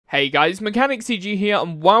Hey guys, Mechanic CG here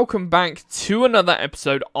and welcome back to another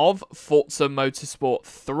episode of Forza Motorsport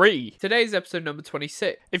 3. Today's episode number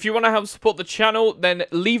 26. If you want to help support the channel, then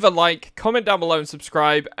leave a like, comment down below and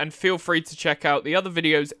subscribe, and feel free to check out the other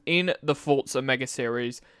videos in the Forza Mega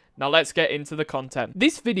Series. Now let's get into the content.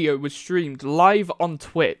 This video was streamed live on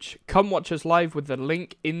Twitch. Come watch us live with the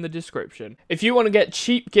link in the description. If you want to get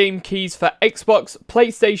cheap game keys for Xbox,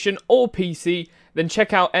 PlayStation or PC, then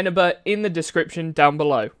check out Eneba in the description down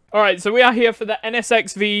below. Alright, so we are here for the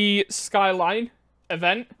NSX v Skyline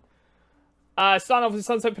event. Starting off with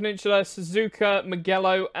Sunset Peninsula, Suzuka,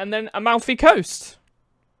 Mugello, and then Amalfi Coast.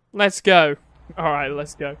 Let's go. Alright,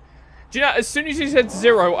 let's go. Do you know, as soon as you said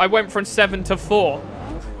 0, I went from 7 to 4.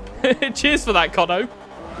 Cheers for that, Kono.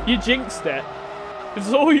 You jinxed it.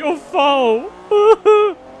 It's all your fault.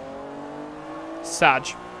 Sag.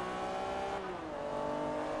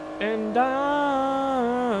 And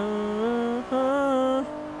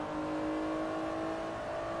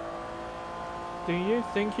do you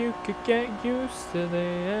think you could get used to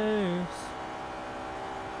this?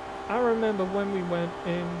 I remember when we went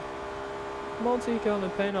in.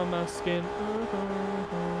 Multicolored paint on my skin.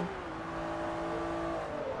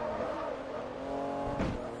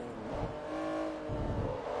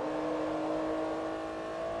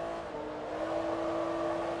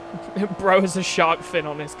 Bro has a shark fin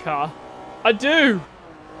on his car. I do!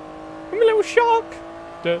 I'm a little shark!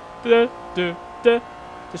 Duh, duh, duh, duh.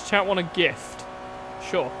 Does chat want a gift?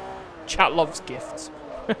 Sure. Chat loves gifts.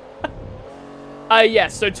 Yeah,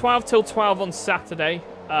 so 12 till 12 on Saturday.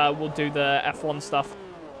 We'll do the F1 stuff.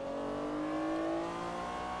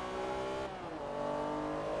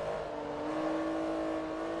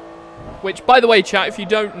 Which, by the way, chat, if you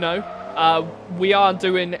don't know, we are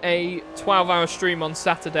doing a 12-hour stream on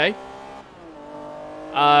Saturday.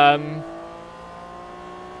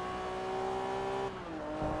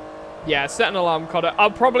 Yeah, set an alarm, Cotter. I'll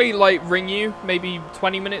probably, like, ring you maybe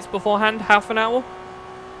 20 minutes beforehand, half an hour.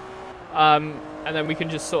 And then we can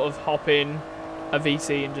just sort of hop in a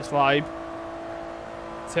VC and just vibe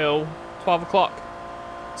till 12 o'clock.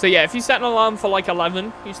 So, yeah, if you set an alarm for, like,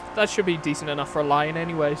 11, that should be decent enough for a lie-in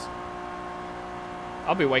anyways.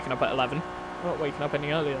 I'll be waking up at 11. I'm not waking up any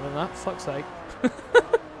earlier than that. Fuck's sake.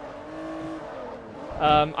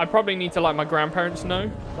 I probably need to let my grandparents know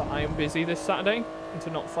that I am busy this Saturday and to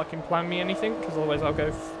not fucking plan me anything, because otherwise I'll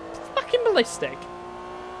go fucking ballistic.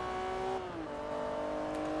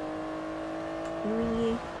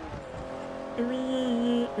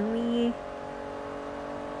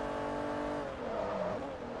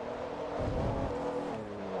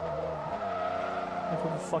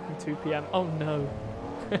 Until fucking 2 PM. Oh no.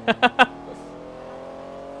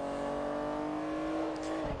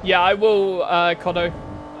 Yeah, I will, Kodo.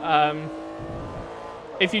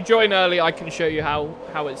 If you join early, I can show you how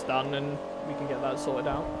it's done, and we can get that sorted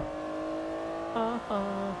out.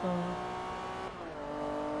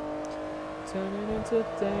 Turn it into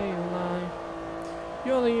daylight.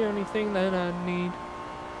 You're the only thing that I need.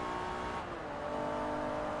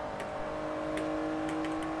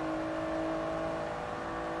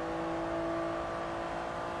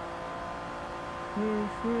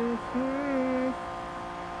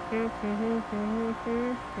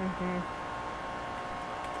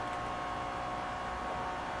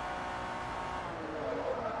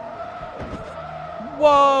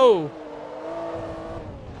 Whoa!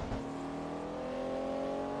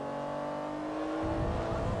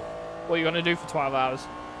 What are you gonna do for 12 hours?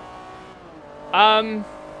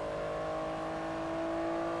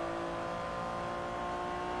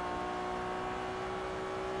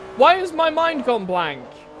 Why has my mind gone blank?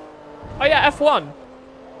 Oh yeah, F1.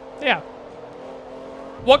 Yeah.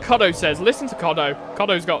 What Kodo says. Listen to Kodo.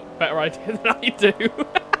 Kodo's got better idea than I do.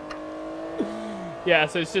 Yeah,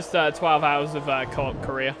 so it's just 12 hours of co-op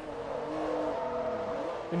career.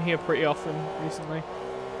 Been here pretty often recently.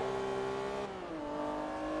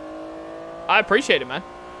 I appreciate it, man.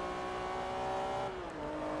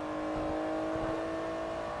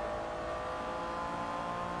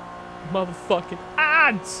 Motherfucking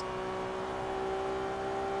ads!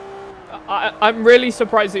 I'm really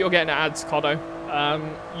surprised that you're getting ads, Kodo.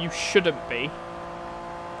 You shouldn't be.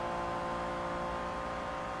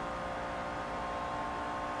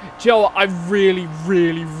 Joe, I really,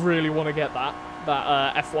 really, really want to get that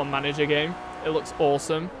F1 Manager game. It looks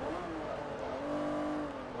awesome.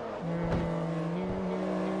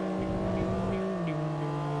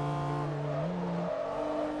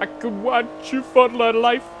 I could watch you for a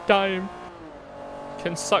lifetime.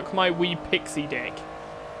 Can suck my wee pixie dick.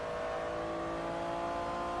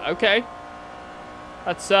 Okay.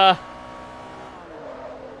 That's,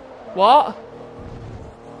 What?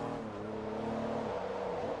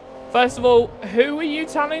 First of all, who are you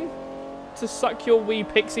telling to suck your wee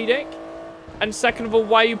pixie dick? And second of all,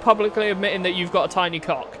 why are you publicly admitting that you've got a tiny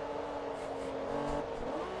cock?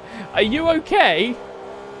 Are you okay?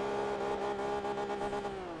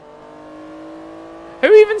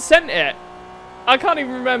 Who even sent it? I can't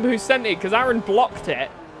even remember who sent it because Aaron blocked it.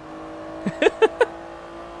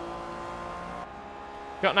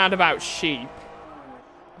 Got an ad about sheep.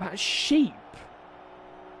 About sheep?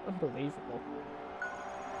 Unbelievable.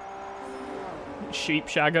 Sheep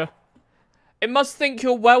shagger. It must think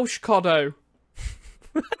you're Welsh, Coddo.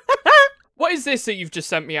 What is this that you've just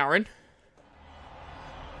sent me, Aaron?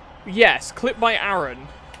 Yes, clip by Aaron.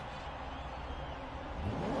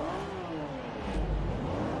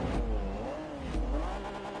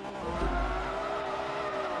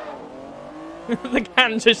 The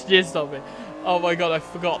can just jizzed on me. Oh my god, I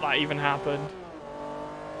forgot that even happened.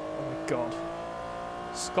 Oh my god.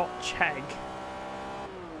 Scotch egg.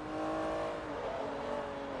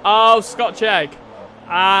 Oh, Scotch egg.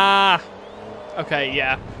 Ah. Okay,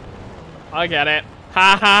 yeah. I get it.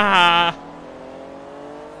 Ha ha ha.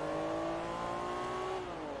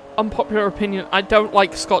 Unpopular opinion, I don't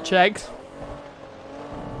like Scotch eggs.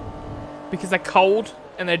 Because they're cold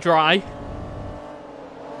and they're dry.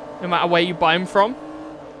 No matter where you buy them from.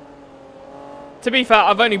 To be fair,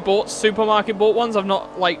 I've only bought supermarket bought ones. I've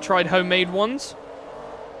not, like, tried homemade ones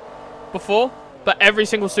before. But every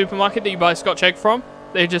single supermarket that you buy a Scotch egg from,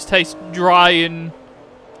 they just taste dry and...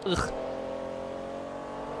 ugh.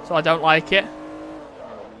 So I don't like it.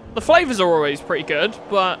 The flavours are always pretty good,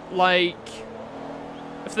 but, like...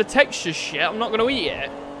 if the texture's shit, I'm not going to eat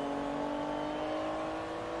it.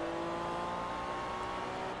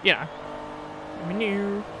 You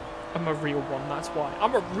know. I'm a real one, that's why.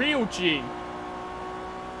 I'm a real G.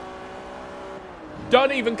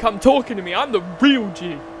 Don't even come talking to me. I'm the real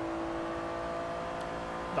G.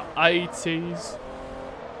 The 80s.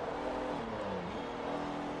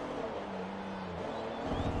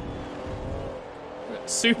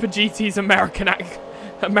 Super GT's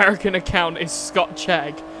American account is Scotch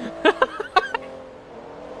egg.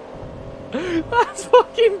 That's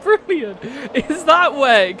fucking brilliant. Is that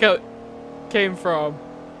where it came from?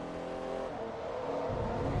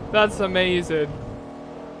 That's amazing.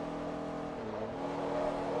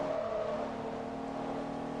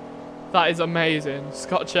 That is amazing.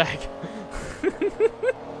 Scotch egg.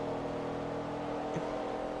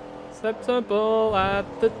 Acceptable at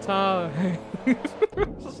the time.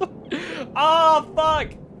 Oh, fuck!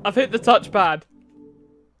 I've hit the touchpad.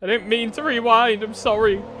 I didn't mean to rewind. I'm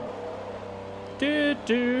sorry.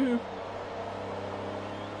 Do.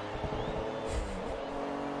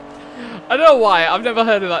 I don't know why. I've never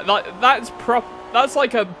heard of that. That's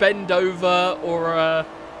like a bend over or a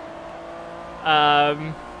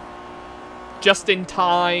just in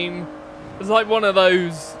time. It's like one of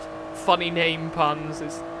those funny name puns.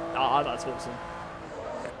 That's awesome.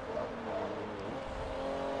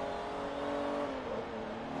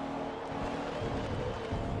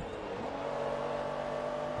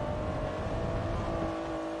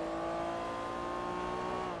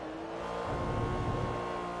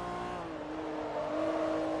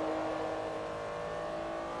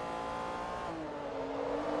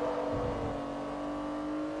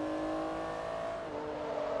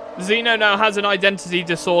 Xeno now has an identity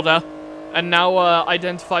disorder and now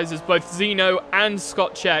identifies as both Xeno and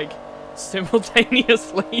Scotch egg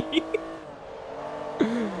simultaneously.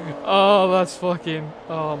 Oh, that's fucking...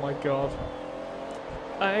 oh my god.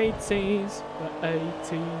 80s, the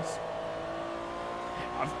 80s.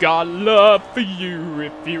 I've got love for you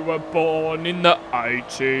if you were born in the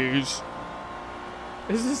 80s.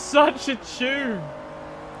 This is such a tune.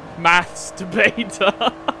 Maths debater.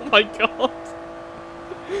 Oh my god.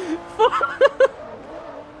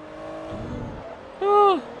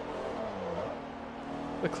 Oh.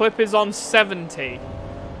 The clip is on 70.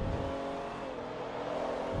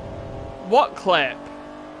 What clip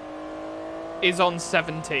is on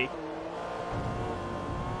 70?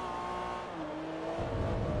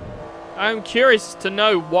 I'm curious to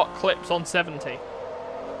know what clip's on 70.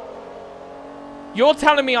 You're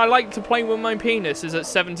telling me I like to play with my penis is at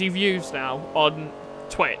 70 views now on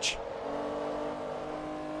Twitch.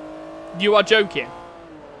 You are joking.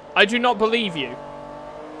 I do not believe you.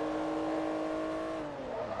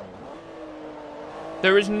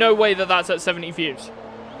 There is no way that that's at 70 views.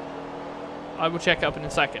 I will check up in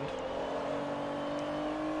a second.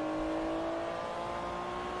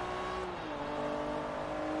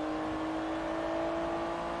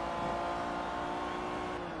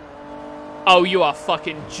 Oh, you are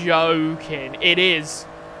fucking joking. It is.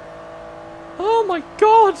 Oh my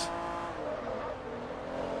god.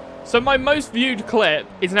 So my most viewed clip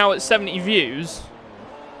is now at 70 views.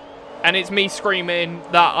 And it's me screaming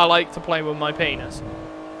that I like to play with my penis.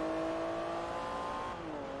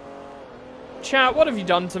 Chat, what have you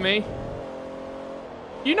done to me?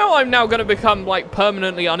 You know I'm now going to become, like,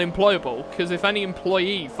 permanently unemployable. Because if any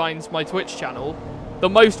employee finds my Twitch channel, the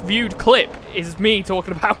most viewed clip is me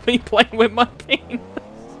talking about me playing with my penis.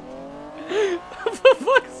 For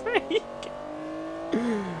fuck's sake.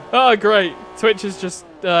 Oh, great. Twitch has just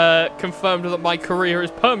confirmed that my career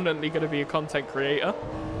is permanently going to be a content creator.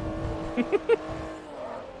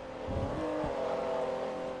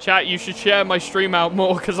 Chat, you should share my stream out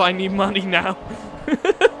more because I need money now.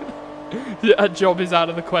 A job is out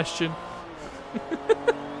of the question.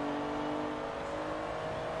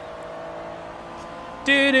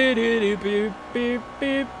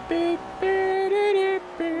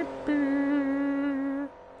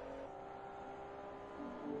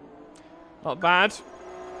 Not bad.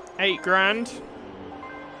 8 grand.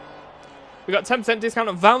 We got 10% discount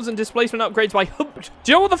on valves and displacement upgrades by Hubbed.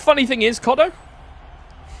 Do you know what the funny thing is, Coddo?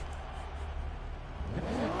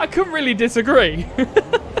 I couldn't really disagree.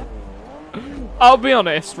 I'll be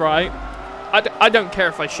honest, right? I don't care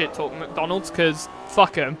if I shit talk McDonald's, because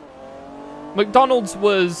fuck them. McDonald's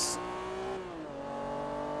was,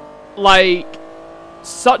 like,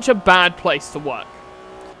 such a bad place to work.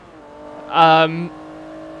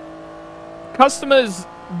 Customers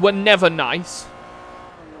were never nice.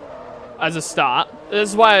 As a start.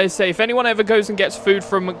 That's why I say, if anyone ever goes and gets food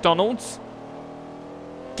from McDonald's,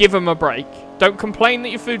 give them a break. Don't complain that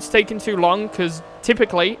your food's taking too long, because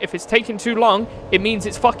typically, if it's taking too long, it means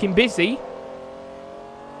it's fucking busy.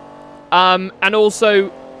 And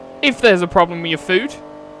also, if there's a problem with your food,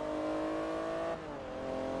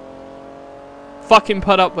 fucking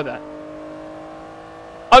put up with it.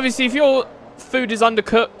 Obviously, if your food is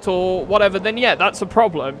undercooked or whatever, then yeah, that's a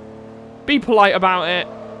problem. Be polite about it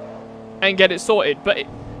and get it sorted. But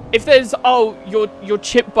if there's, oh, your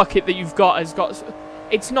chip bucket that you've got has got,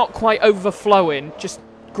 it's not quite overflowing, just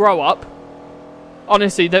grow up.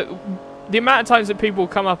 Honestly, the amount of times that people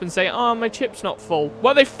come up and say, oh, my chip's not full.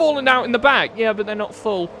 Well, they've fallen out in the bag. Yeah, but they're not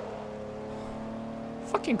full.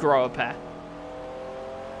 Fucking grow up here.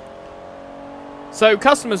 So,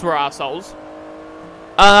 customers were assholes.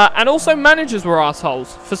 And also managers were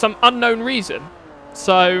assholes for some unknown reason.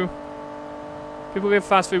 So, people give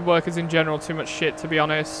fast food workers in general too much shit, to be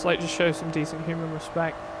honest. Like, just show some decent human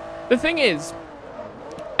respect. The thing is,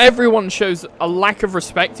 everyone shows a lack of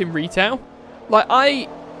respect in retail. Like, I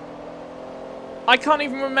can't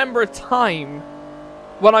even remember a time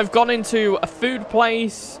when I've gone into a food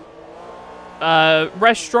place, a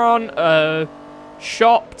restaurant, a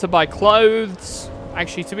shop to buy clothes.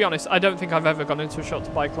 Actually, to be honest, I don't think I've ever gone into a shop to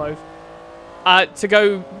buy clothes. To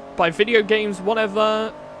go buy video games,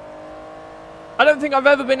 whatever. I don't think I've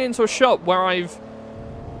ever been into a shop where I've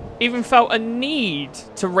even felt a need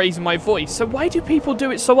to raise my voice. So why do people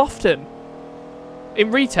do it so often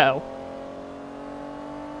in retail?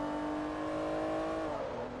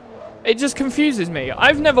 It just confuses me.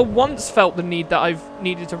 I've never once felt the need that I've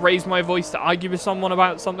needed to raise my voice to argue with someone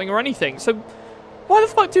about something or anything. So why the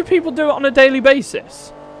fuck do people do it on a daily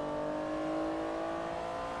basis?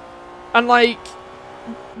 And like,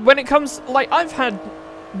 when it comes, like, I've had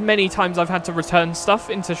many times I've had to return stuff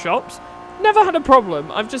into shops. Never had a problem.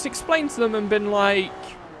 I've just explained to them and been like,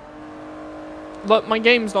 look, my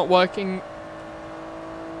game's not working.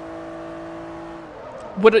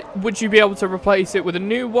 Would you be able to replace it with a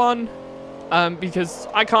new one? Because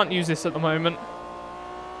I can't use this at the moment.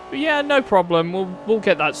 But yeah, no problem. We'll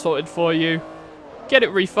get that sorted for you. Get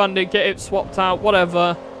it refunded, get it swapped out,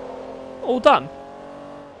 whatever. All done.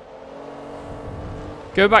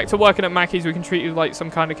 Go back to working at Mackey's, we can treat you like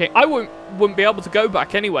some kind of king. I wouldn't be able to go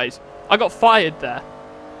back anyways. I got fired there.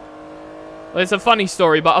 Well, it's a funny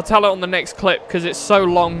story, but I'll tell it on the next clip because it's so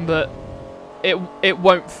long that it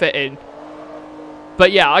won't fit in.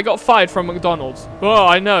 But yeah, I got fired from McDonald's. Oh,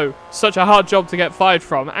 I know. Such a hard job to get fired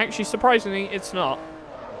from. Actually, surprisingly, it's not.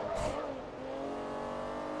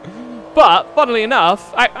 But, funnily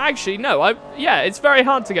enough, actually, no. Yeah, it's very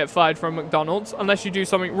hard to get fired from McDonald's unless you do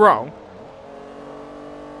something wrong.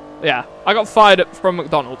 Yeah, I got fired from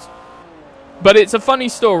McDonald's. But it's a funny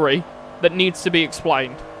story that needs to be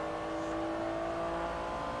explained.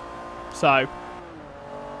 So.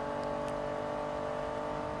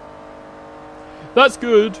 That's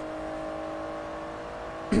good.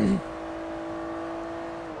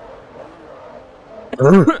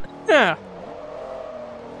 Yeah.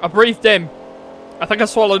 I breathed in. I think I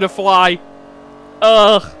swallowed a fly.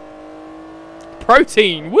 Ugh.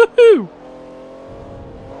 Protein. Woohoo.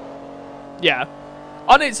 Yeah.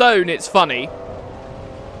 On its own, it's funny.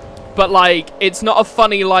 But, like, it's not a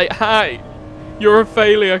funny, like, hey, you're a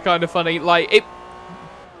failure kind of funny. Like,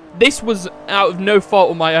 this was out of no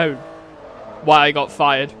fault of my own why I got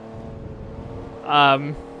fired.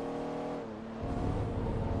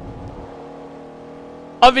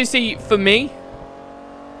 Obviously, for me,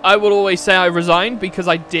 I will always say I resigned because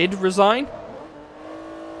I did resign.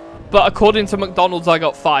 But according to McDonald's, I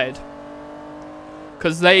got fired.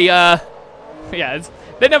 Because they, yeah,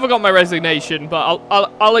 they never got my resignation, but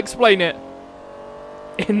I'll explain it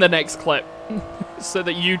in the next clip so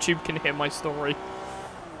that YouTube can hear my story.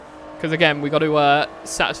 Because again, we got to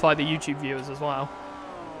satisfy the YouTube viewers as well.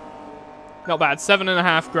 Not bad,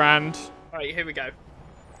 7.5 grand. All right, here we go.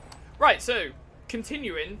 Right, so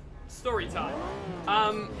continuing story time.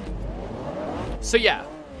 So yeah,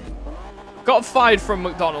 got fired from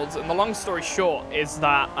McDonald's, and the long story short is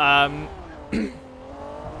that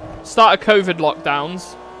start of COVID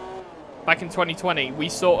lockdowns back in 2020, we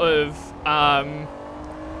sort of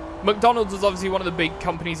McDonald's was obviously one of the big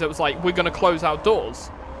companies that was like, we're going to close our doors.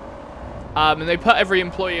 And they put every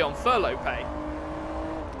employee on furlough pay.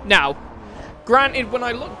 Now, granted, when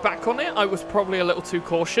I look back on it, I was probably a little too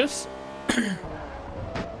cautious.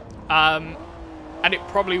 And it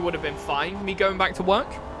probably would have been fine, me going back to work.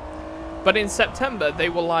 But in September, they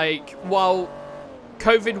were like, while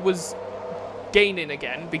COVID was gaining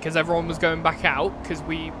again, because everyone was going back out, because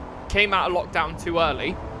we came out of lockdown too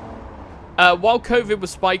early. While COVID was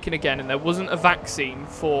spiking again and there wasn't a vaccine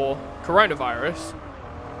for coronavirus,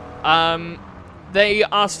 they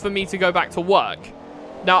asked for me to go back to work.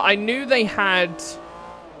 Now, I knew they had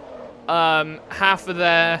half of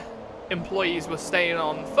their employees were staying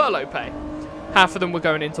on furlough pay. Half of them were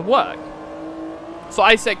going into work. So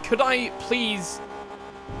I said, could I please...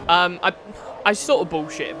 I sort of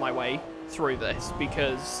bullshitted my way through this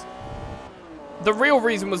because the real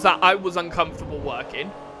reason was that I was uncomfortable working.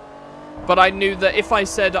 But I knew that if I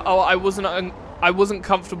said, oh, I wasn't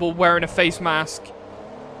comfortable wearing a face mask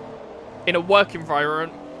in a work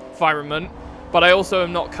environment, but I also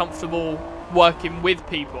am not comfortable working with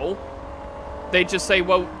people, they just say,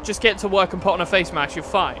 well, just get to work and put on a face mask, you're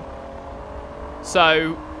fine.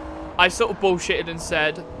 So I sort of bullshitted and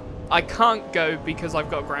said, I can't go because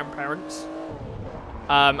I've got grandparents,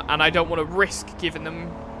 and I don't want to risk giving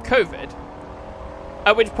them COVID.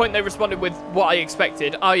 At which point they responded with what I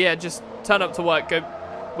expected. Oh yeah, just turn up to work, go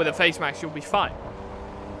with a face mask, you'll be fine.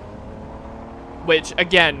 Which,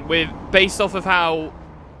 again, based off of how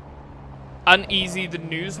uneasy the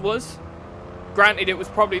news was, granted it was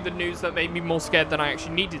probably the news that made me more scared than I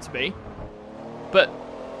actually needed to be, but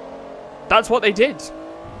that's what they did.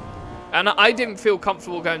 And I didn't feel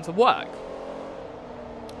comfortable going to work.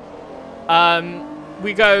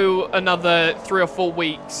 We go another 3 or 4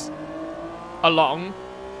 weeks along,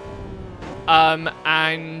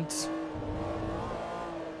 and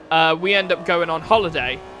we end up going on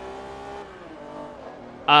holiday.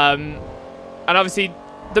 And obviously,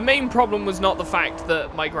 the main problem was not the fact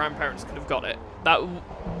that my grandparents could have got it. That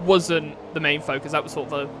wasn't the main focus. That was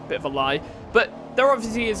sort of a bit of a lie. But there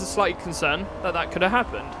obviously is a slight concern that that could have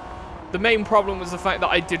happened. The main problem was the fact that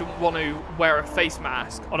I didn't want to wear a face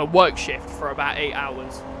mask on a work shift for about 8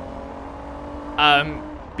 hours.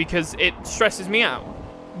 Because it stresses me out.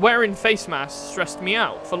 Wearing face masks stressed me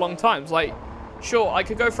out for long times. Like, sure, I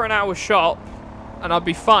could go for an hour shop and I'd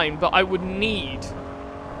be fine, but I would need,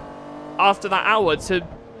 after that hour, to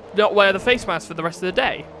not wear the face mask for the rest of the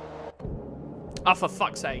day. Oh, for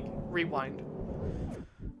fuck's sake. Rewind.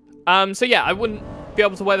 So yeah, I wouldn't be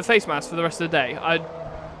able to wear the face mask for the rest of the day. I'd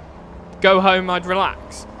go home, I'd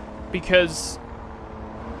relax, because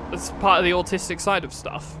that's part of the autistic side of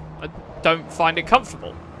stuff. I don't find it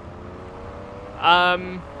comfortable.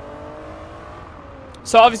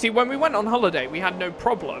 So obviously when we went on holiday, we had no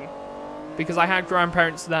problem because I had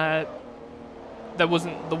grandparents there. There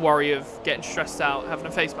wasn't the worry of getting stressed out, having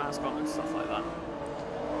a face mask on and stuff like that.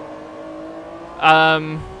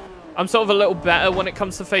 I'm sort of a little better when it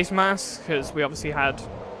comes to face masks because we obviously had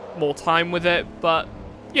more time with it, but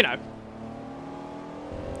you know.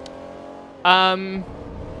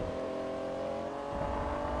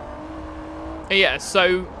 Yeah,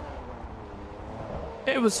 so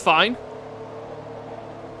it was fine.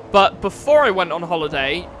 But before I went on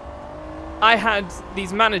holiday, I had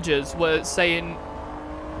these managers were saying,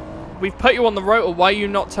 we've put you on the rotor, why are you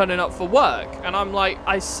not turning up for work? And I'm like,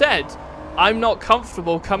 I said, I'm not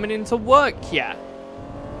comfortable coming into work yet.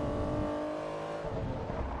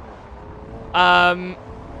 And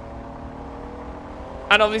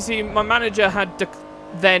obviously my manager had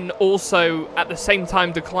then also at the same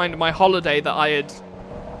time declined my holiday that I had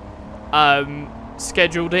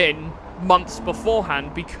scheduled in months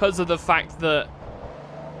beforehand because of the fact that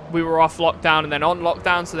we were off lockdown and then on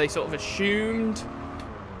lockdown, so they sort of assumed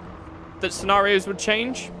that scenarios would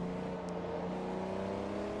change.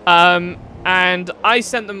 And I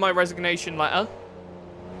sent them my resignation letter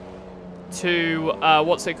to,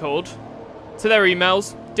 what's it called? To their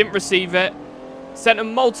emails. Didn't receive it. Sent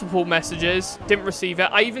them multiple messages. Didn't receive it.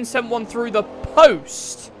 I even sent one through the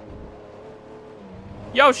post.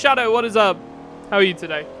 Yo, Shadow, what is up? How are you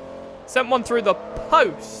today? Sent one through the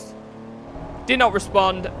post. Did not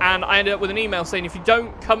respond, and I ended up with an email saying, if you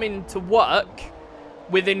don't come into work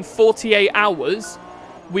within 48 hours,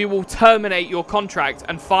 we will terminate your contract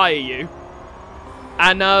and fire you.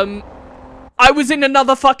 And, I was in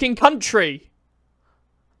another fucking country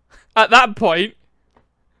at that point.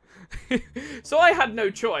 So I had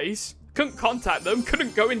no choice. Couldn't contact them.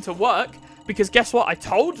 Couldn't go into work. Because guess what? I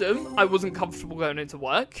told them I wasn't comfortable going into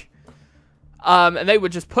work. And they were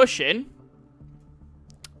just pushing.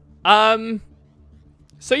 So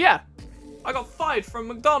yeah. I got fired from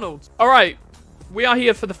McDonald's. Alright. We are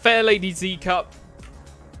here for the Fairlady Z Cup.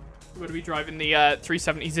 We're going to be driving the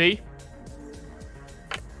 370Z.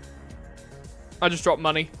 I just dropped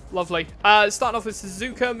money. Lovely. Starting off with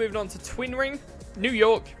Suzuka, moving on to Twin Ring, New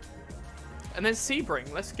York, and then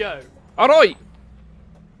Sebring. Let's go. Alright.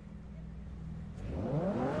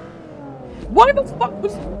 Why the fuck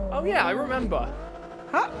was... Oh yeah, I remember.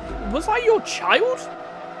 How... Was I your child?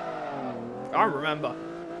 I remember.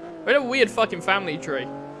 We had a weird fucking family tree.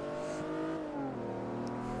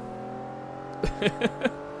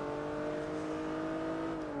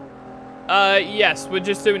 Yes, we're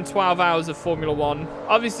just doing 12 hours of Formula 1.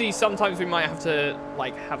 Obviously, sometimes we might have to,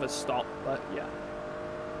 like, have a stop, but yeah.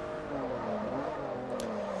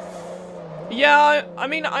 Yeah, I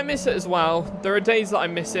mean, I miss it as well. There are days that I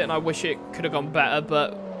miss it and I wish it could have gone better,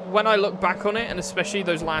 but when I look back on it, and especially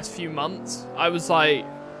those last few months, I was like,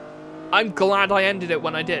 I'm glad I ended it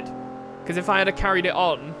when I did. Because if I had carried it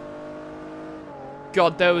on,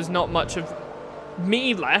 God, there was not much of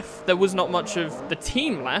me left, there was not much of the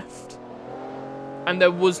team left, and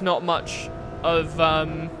there was not much of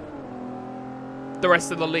the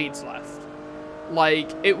rest of the leads left.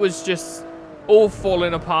 Like, it was just all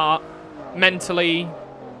falling apart, mentally,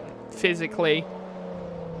 physically.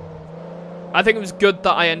 I think it was good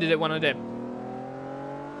that I ended it when I did.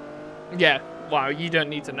 Yeah, wow, you don't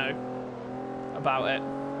need to know about it.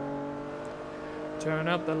 Turn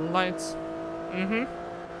up the lights.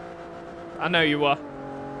 I know you were.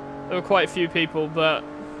 There were quite a few people, but...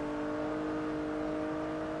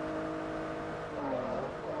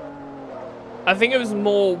 I think it was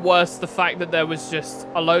more worse the fact that there was just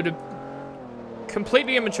a load of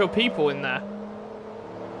completely immature people in there.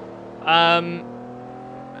 And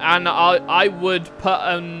I would put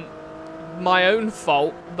on my own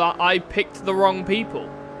fault that I picked the wrong people.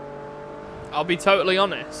 I'll be totally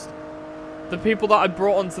honest. The people that I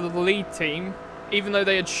brought onto the lead team, even though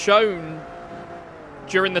they had shown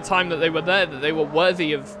during the time that they were there that they were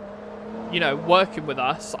worthy of, you know, working with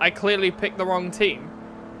us, I clearly picked the wrong team.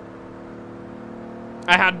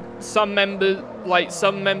 I had some members, like,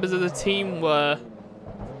 some members of the team were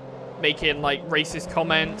making, like, racist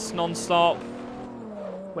comments non-stop,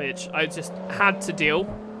 which I just had to deal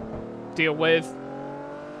with.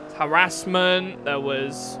 Harassment, there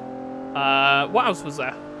was, what else was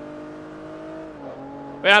there?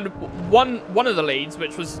 We had one of the leads,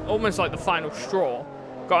 which was almost like the final straw,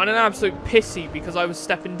 got in an absolute pissy because I was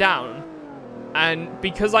stepping down. And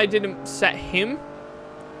because I didn't set him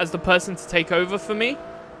as the person to take over for me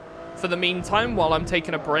for the meantime while I'm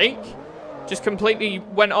taking a break, just completely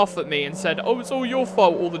went off at me and said, oh, it's all your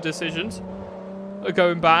fault, all the decisions are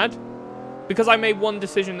going bad. Because I made one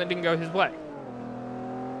decision that didn't go his way.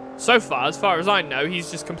 So far, as far as I know,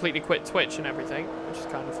 he's just completely quit Twitch and everything, which is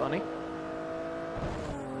kind of funny.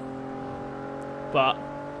 But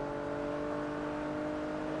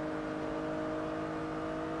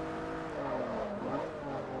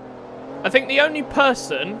I think the only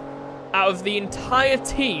person out of the entire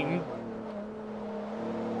team,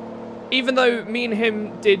 even though me and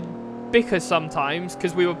him did bicker sometimes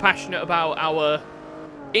because we were passionate about our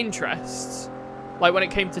interests, like when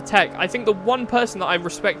it came to tech, I think the one person that I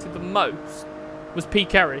respected the most was P.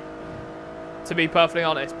 Kerry. To be perfectly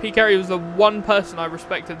honest, P. Kerry was the one person I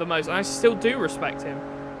respected the most, and I still do respect him.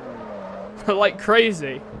 Like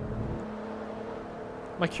crazy.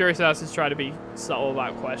 My curious ass is trying to be subtle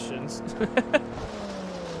about questions.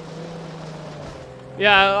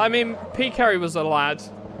 Yeah, I mean, P. Kerry was a lad.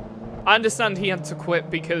 I understand he had to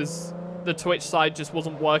quit because the Twitch side just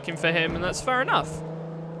wasn't working for him, and that's fair enough.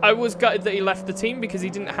 I was gutted that he left the team because he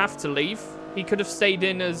didn't have to leave. He could have stayed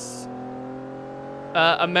in as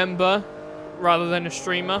a member rather than a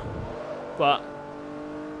streamer, but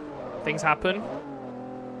things happen.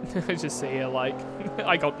 I just see here, like,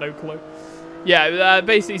 I got no clue. Yeah,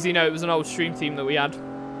 basically, you know, it was an old stream team that we had.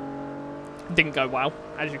 Didn't go well,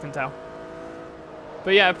 as you can tell.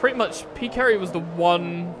 But yeah, pretty much, P. Carey was the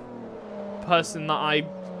one person that I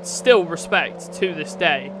still respect to this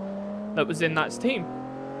day that was in that team.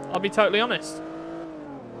 I'll be totally honest.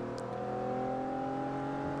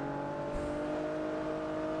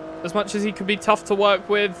 As much as he could be tough to work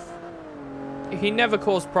with, he never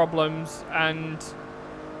caused problems, and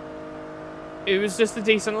he was just a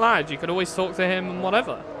decent lad. You could always talk to him and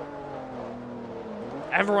whatever.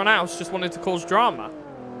 Everyone else just wanted to cause drama.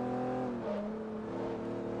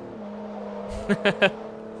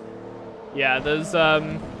 Yeah, there's,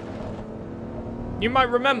 you might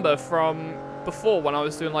remember from before when I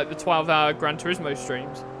was doing, like, the 12-hour Gran Turismo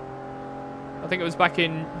streams. I think it was back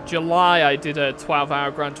in July I did a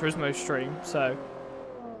 12-hour Gran Turismo stream, so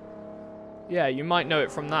yeah, you might know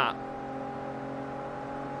it from that.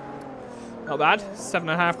 Not bad.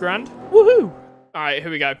 7.5 grand. Woohoo! Alright,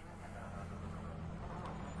 here we go.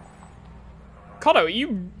 Cotto,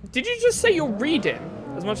 did you just say you're reading?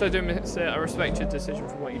 As much as I do I respect your decision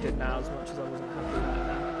for what you did now, as much as I wasn't happy about it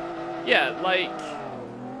then. Yeah, like,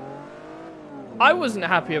 I wasn't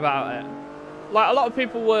happy about it. Like, a lot of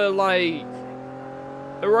people were like,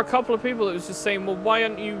 there were a couple of people that was just saying, well, why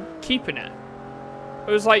aren't you keeping it?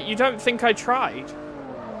 It was like, you don't think I tried?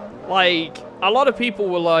 Like, a lot of people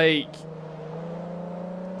were like,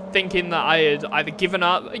 thinking that I had either given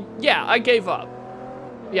up. Yeah, I gave up.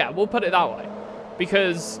 Yeah, we'll put it that way.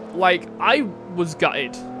 Because, like, I was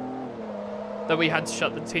gutted that we had to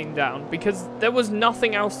shut the team down because there was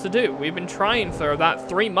nothing else to do. We've been trying for about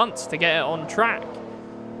 3 months to get it on track.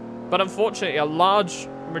 But unfortunately, a large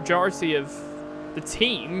majority of the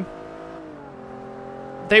team,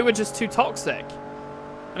 they were just too toxic.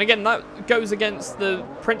 And again, that goes against the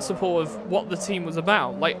principle of what the team was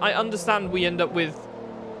about. Like, I understand we end up with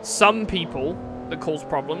some people that cause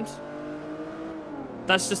problems.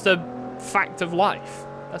 That's just a fact of life.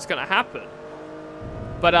 That's going to happen.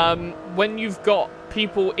 But when you've got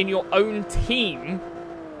people in your own team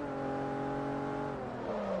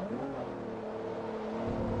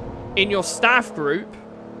in your staff group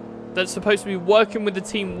that's supposed to be working with the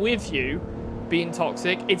team with you being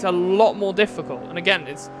toxic, it's a lot more difficult. And again,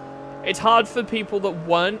 it's hard for people that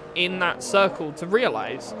weren't in that circle to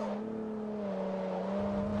realize.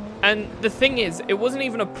 And the thing is, it wasn't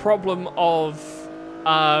even a problem of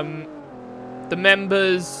the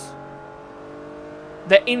members,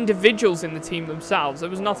 the individuals in the team themselves. There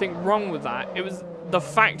was nothing wrong with that. It was the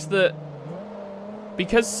fact that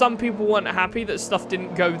because some people weren't happy that stuff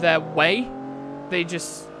didn't go their way, they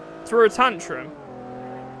just threw a tantrum.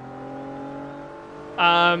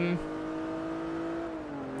 And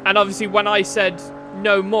obviously when I said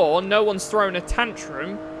no more, no one's thrown a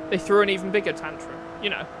tantrum, they threw an even bigger tantrum, you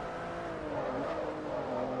know.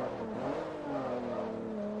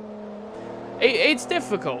 It's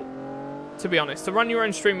difficult, to be honest. To run your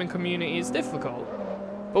own streaming community is difficult.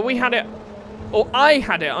 But we had it, or I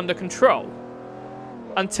had it under control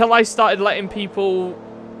until I started letting people,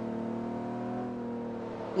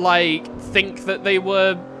 like, think that they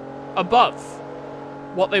were above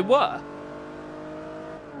what they were.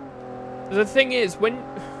 The thing is,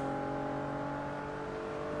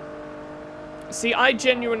 see, I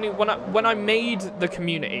genuinely, when I made the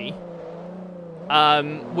community,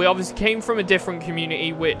 we obviously came from a different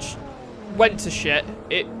community which went to shit.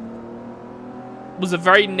 It was a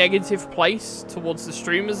very negative place towards the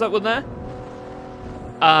streamers that were there.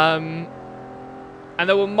 And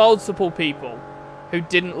there were multiple people who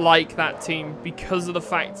didn't like that team because of the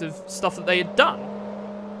fact of stuff that they had done.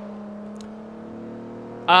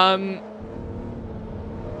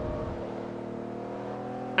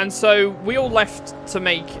 And so we all left to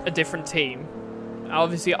make a different team.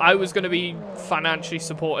 Obviously, I was going to be financially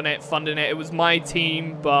supporting it, funding it. It was my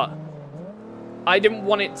team, but I didn't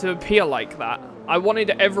want it to appear like that. I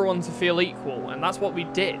wanted everyone to feel equal, and that's what we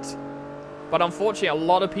did. But unfortunately, a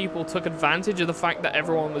lot of people took advantage of the fact that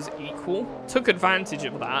everyone was equal, took advantage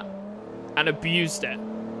of that, and abused it.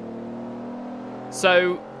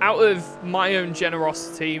 So, out of my own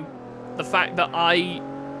generosity, the fact that I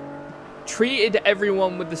treated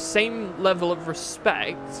everyone with the same level of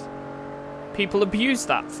respect, people abused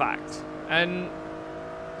that fact. And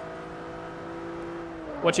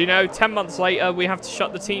what do you know, 10 months later, we have to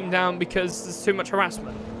shut the team down because there's too much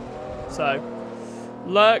harassment. So,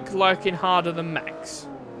 lurking harder than MECH.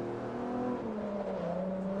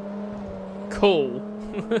 Cool.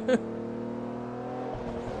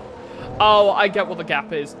 Oh, I get what the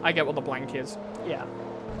gap is. I get what the blank is. Yeah.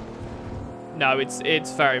 No,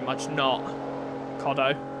 it's very much not.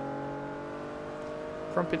 Coddo.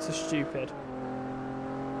 Crumpets are stupid.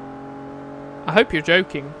 I hope you're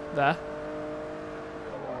joking there.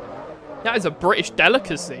 That is a British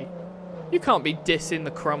delicacy. You can't be dissing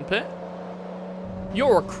the crumpet.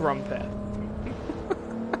 You're a crumpet.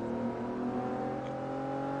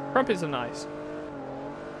 Crumpets are nice.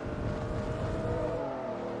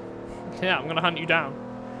 Yeah, I'm gonna hunt you down.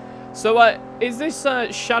 So, is this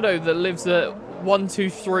Shadow that lives at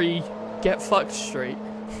 123 Get Fucked Street?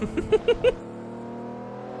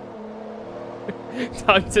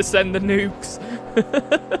 Time to send the nukes.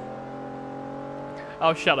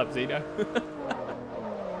 Oh, shut up, Zeno.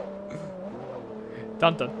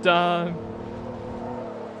 Dun dun dun.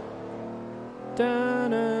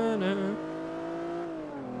 Dun, dun, dun.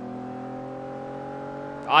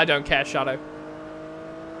 I don't care, Shadow.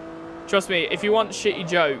 Trust me, if you want shitty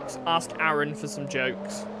jokes, ask Aaron for some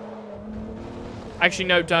jokes. Actually,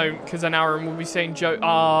 no, don't, because then Aaron will be saying joke.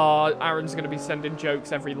 Ah, Aaron's going to be sending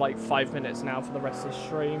jokes every, like, 5 minutes now for the rest of the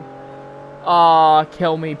stream. Ah,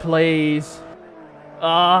 kill me, please.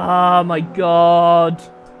 Ah, my God.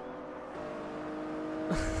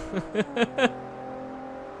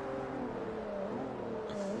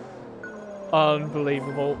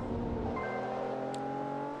 Unbelievable.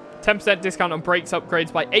 10% discount on brakes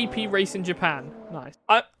upgrades by AP Racing Japan. Nice.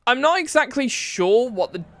 I'm not exactly sure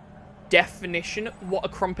what the definition, what a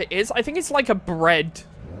crumpet is. I think it's like a bread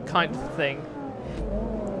kind of thing.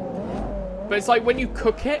 But it's like when you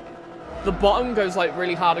cook it, the bottom goes like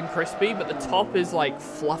really hard and crispy, but the top is like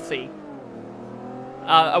fluffy.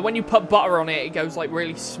 And when you put butter on it, it goes like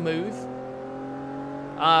really smooth.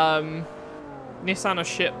 Nissan are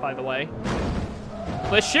shit, by the way.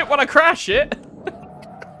 They're shit when I crash it.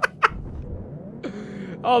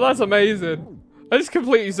 Oh, that's amazing. I just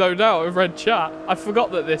completely zoned out with red chat. I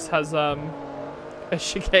forgot that this has a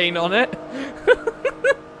chicane on it.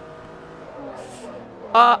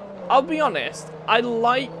 I'll be honest. I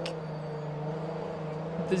like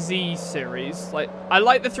the Z series. Like, I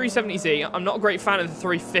like the 370Z. I'm not a great fan of the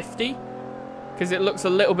 350 because it looks a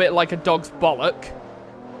little bit like a dog's bollock.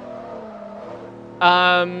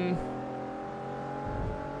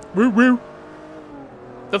 Woo woo.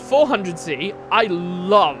 The 400Z, I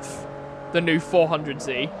love the new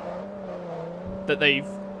 400Z that they've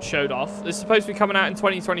showed off. It's supposed to be coming out in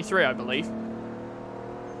 2023, I believe.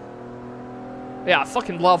 Yeah, I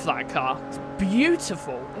fucking love that car. It's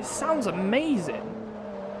beautiful. It sounds amazing.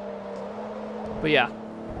 But yeah.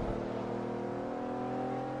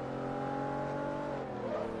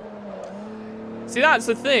 See, that's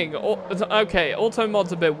the thing. Okay, auto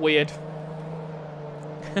mod's a bit weird.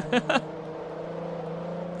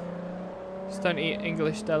 Just don't eat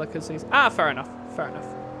English delicacies. Ah, fair enough. Fair enough.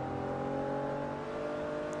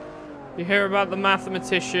 You hear about the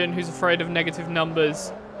mathematician who's afraid of negative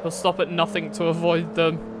numbers. He'll stop at nothing to avoid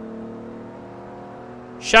them.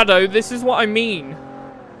 Shadow, this is what I mean.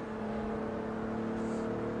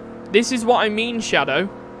 This is what I mean, Shadow.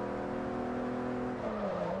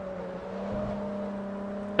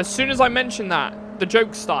 As soon as I mentioned that, the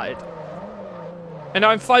joke started. And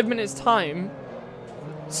now in 5 minutes' time,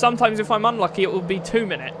 sometimes if I'm unlucky, it will be 2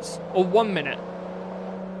 minutes or 1 minute.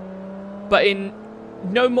 But in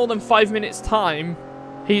no more than 5 minutes' time,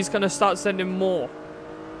 he's going to start sending more.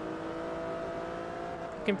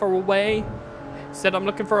 Looking for a way? Said I'm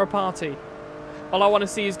looking for a party. All I want to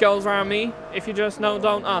see is girls around me. If you just know,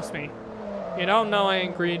 don't ask me. You don't know I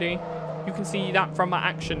ain't greedy. You can see that from my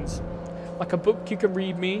actions. Like a book, you can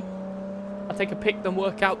read me. I take a pic, then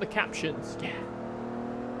work out the captions. Yeah.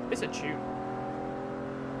 It's a tune.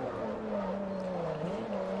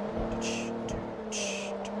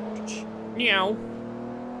 Meow.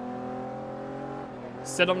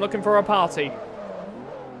 Said I'm looking for a party.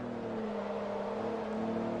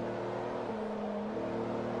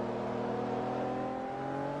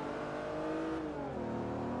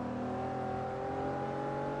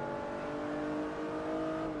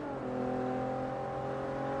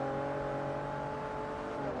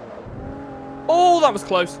 Oh, that was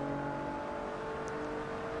close.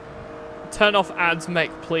 Turn off ads,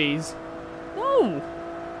 MECH, please. No.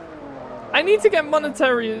 I need to get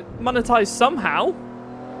monetized somehow.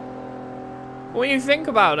 When you think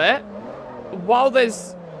about it, while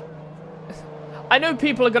there's... I know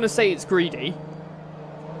people are going to say it's greedy,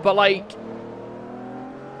 but like,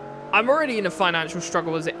 I'm already in a financial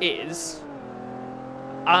struggle as it is.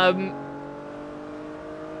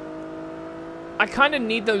 I kind of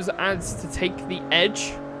need those ads to take the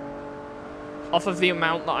edge. off of the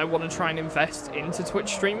amount that I want to try and invest into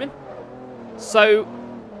Twitch streaming. So,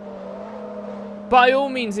 by all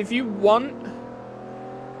means, if you want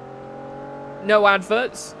no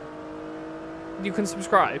adverts, you can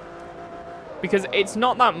subscribe. Because it's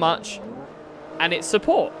not that much, and it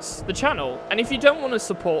supports the channel. And if you don't want to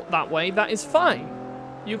support that way, that is fine.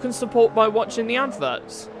 You can support by watching the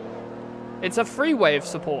adverts. It's a free way of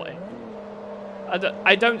supporting.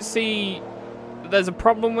 I don't see there's a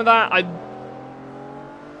problem with that.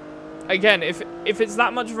 Again, if it's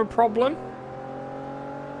that much of a problem,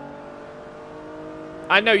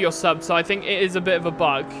 I know you're subbed, so I think it is a bit of a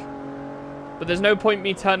bug. But there's no point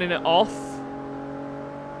me turning it off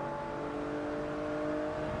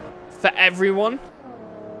for everyone.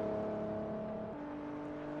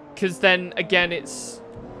 Because then, again, it's,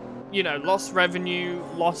 you know, lost revenue,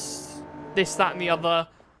 lost this, that, and the other.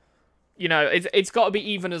 You know, it's got to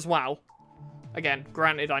be even as well. Again,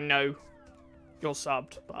 granted, I know you're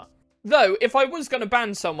subbed, but... Though, if I was going to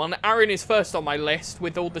ban someone, Aaron is first on my list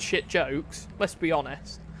with all the shit jokes. Let's be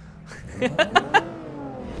honest.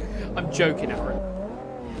 I'm joking, Aaron.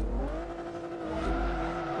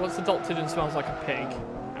 What's adopted and smells like a pig?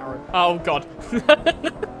 Aaron. Oh, God.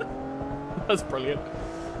 That's brilliant.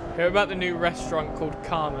 Hear about the new restaurant called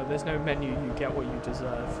Karma. There's no menu. You get what you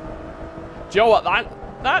deserve. Do you know what?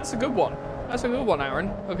 That's a good one. That's a good one, Aaron.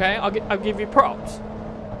 Okay, I'll give you props.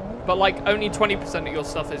 But, like, only 20% of your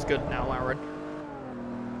stuff is good now, Aaron.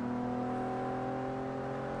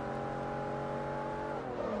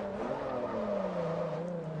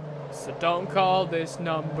 So don't call this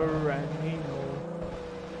number anymore.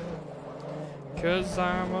 'Cause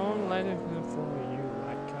I won't let it for you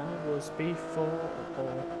like I was before.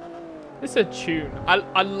 This is a tune.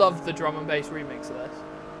 I love the drum and bass remix of this.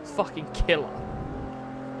 It's fucking killer.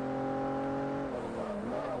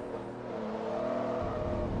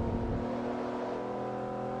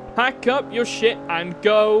 Pack up your shit and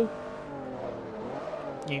go.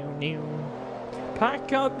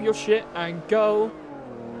 Pack up your shit and go.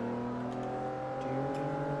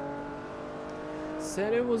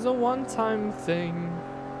 Said it was a one-time thing.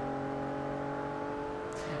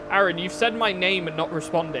 Aaron, you've said my name and not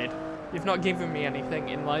responded. You've not given me anything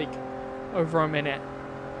in, like, over a minute.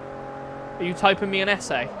 Are you typing me an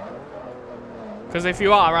essay? Because if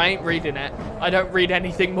you are, I ain't reading it. I don't read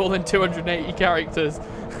anything more than 280 characters.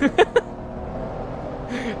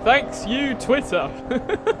 Thanks you, Twitter.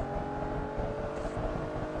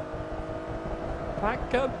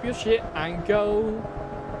 Pack up your shit and go.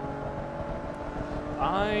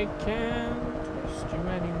 I can't trust you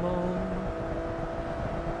anymore.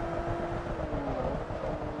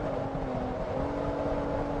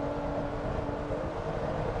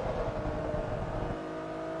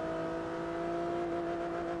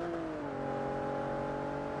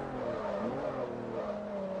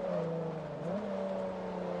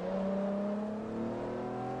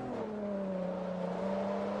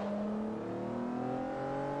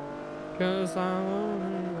 Cause I won't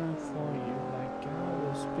run for you like I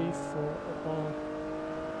was before.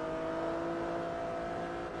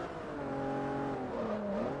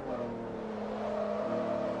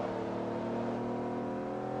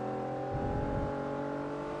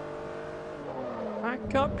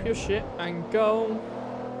 Pack up your shit and go.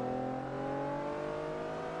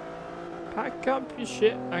 Pack up your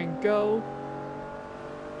shit and go.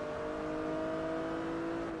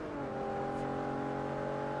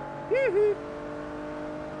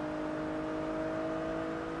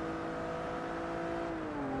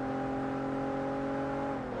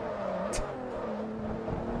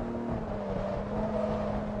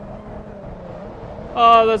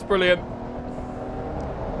 Oh, that's brilliant.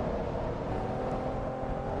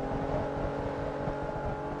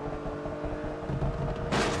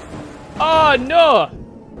 Oh, no!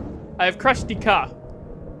 I have crashed the car.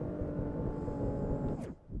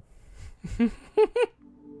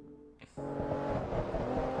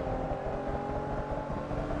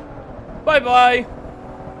 Bye-bye.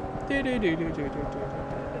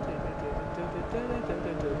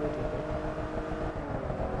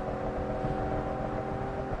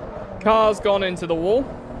 Car's gone into the wall.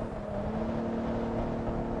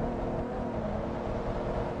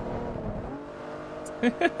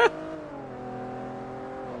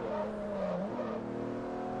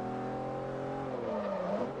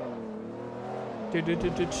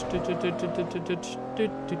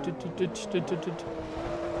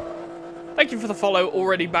 Thank you for the follow,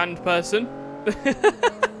 already banned person.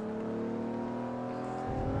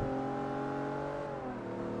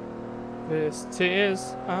 This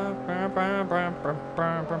tears.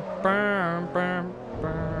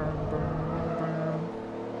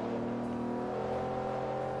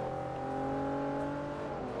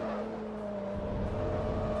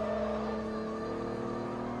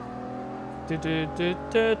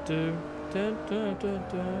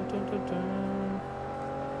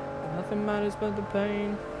 Nothing matters but the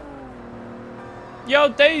pain. Yo,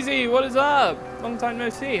 Daisy, what is up? Long time no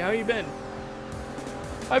see. How you been?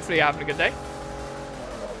 Hopefully you're having a good day.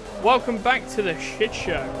 Welcome back to the shit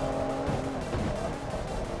show.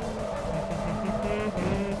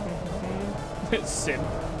 It's simp.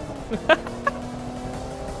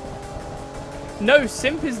 No,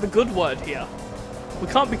 simp is the good word here. We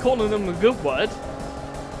can't be calling them a good word.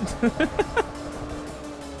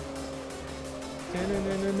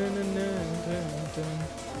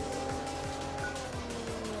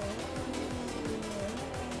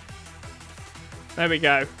 There we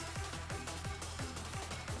go.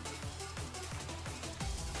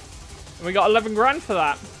 And we got 11 grand for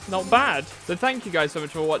that. Not bad. So thank you guys so much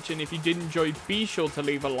for watching. If you did enjoy, be sure to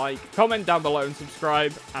leave a like, comment down below and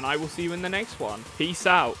subscribe. And I will see you in the next one. Peace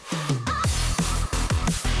out.